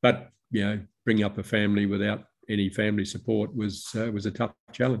 But, bringing up a family without any family support was a tough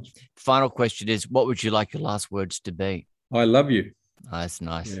challenge. Final question is, what would you like your last words to be? I love you. Oh, that's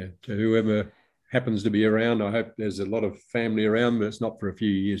nice. Yeah, to whoever happens to be around. I hope there's a lot of family around, but it's not for a few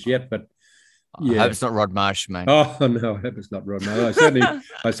years yet. But I hope it's not Rod Marsh, mate. Oh no, I hope it's not Rod Marsh.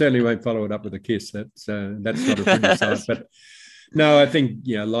 I certainly won't follow it up with a kiss. That's not a friendly sight. But no, I think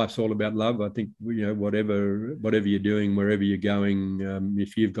life's all about love. I think whatever you're doing, wherever you're going,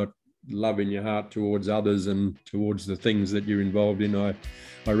 if you've got love in your heart towards others and towards the things that you're involved in, I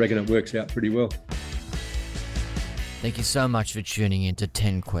reckon it works out pretty well. Thank you so much for tuning in to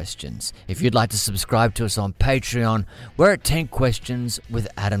 10 Questions. If you'd like to subscribe to us on Patreon, we're at 10 Questions with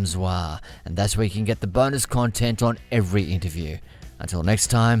Adam Zwar, and that's where you can get the bonus content on every interview. Until next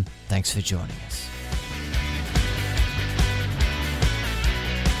time, thanks for joining us.